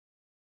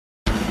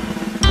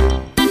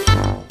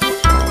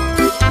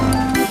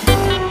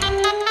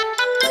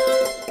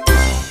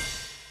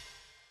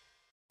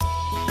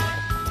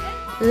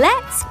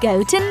Let's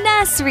go to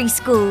nursery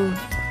school.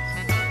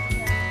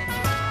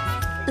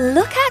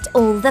 Look at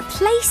all the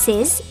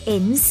places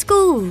in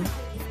school.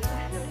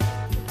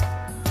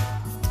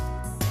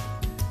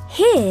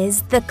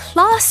 Here's the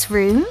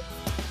classroom.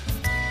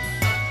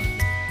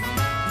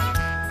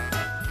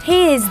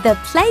 Here's the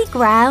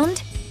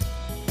playground.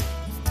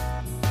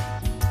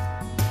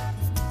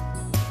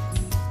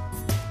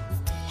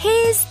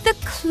 Here's the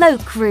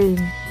cloakroom.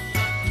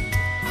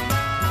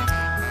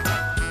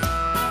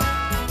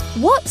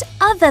 What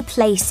other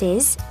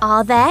places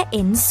are there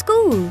in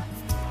school?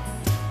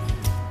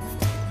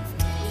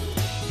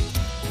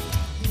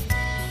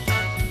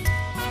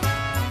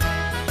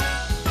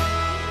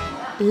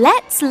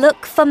 Let's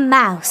look for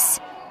Mouse.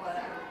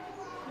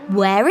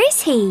 Where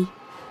is he?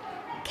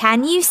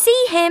 Can you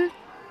see him?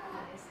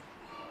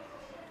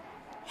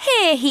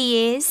 Here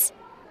he is.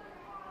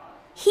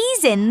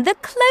 He's in the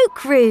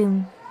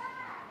cloakroom.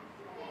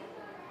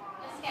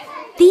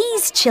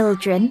 These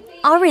children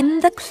are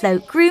in the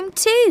cloakroom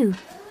too.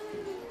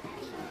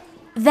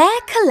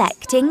 They're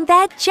collecting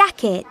their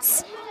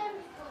jackets.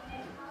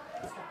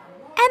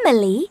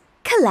 Emily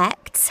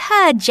collects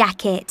her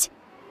jacket.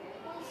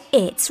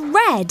 It's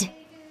red.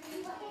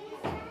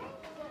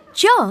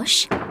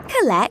 Josh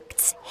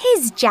collects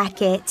his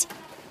jacket.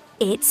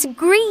 It's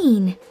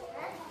green.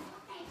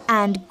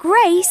 And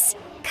Grace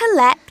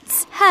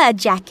collects her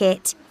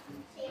jacket.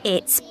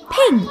 It's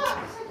pink.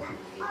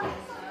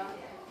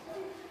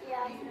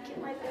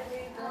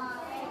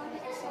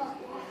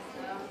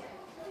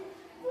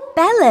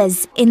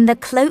 Bella's in the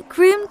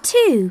cloakroom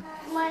too.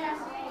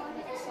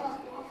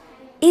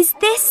 Is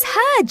this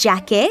her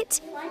jacket?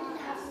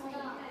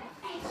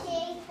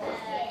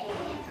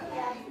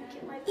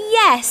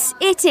 Yes,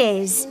 it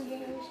is.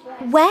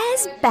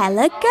 Where's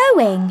Bella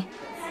going?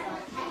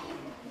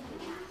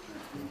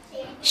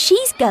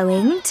 She's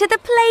going to the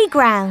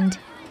playground.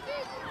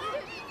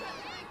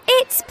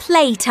 It's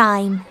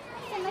playtime.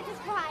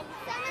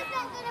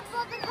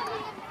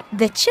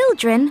 The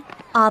children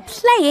are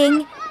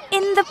playing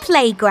in the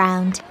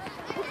playground.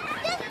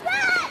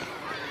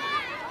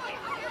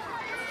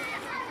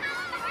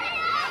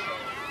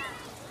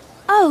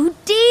 Oh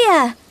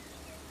dear!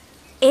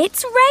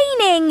 It's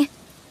raining!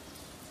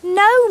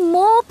 No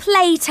more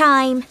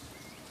playtime.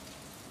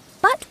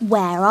 But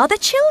where are the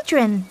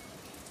children?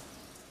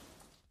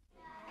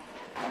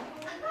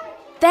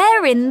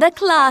 They're in the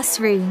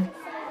classroom.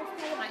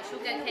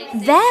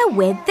 They're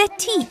with the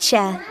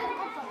teacher.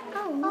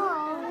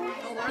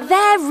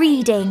 They're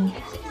reading.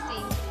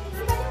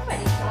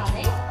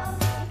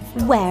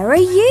 Where are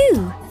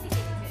you?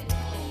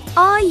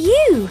 Are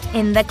you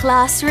in the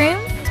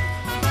classroom?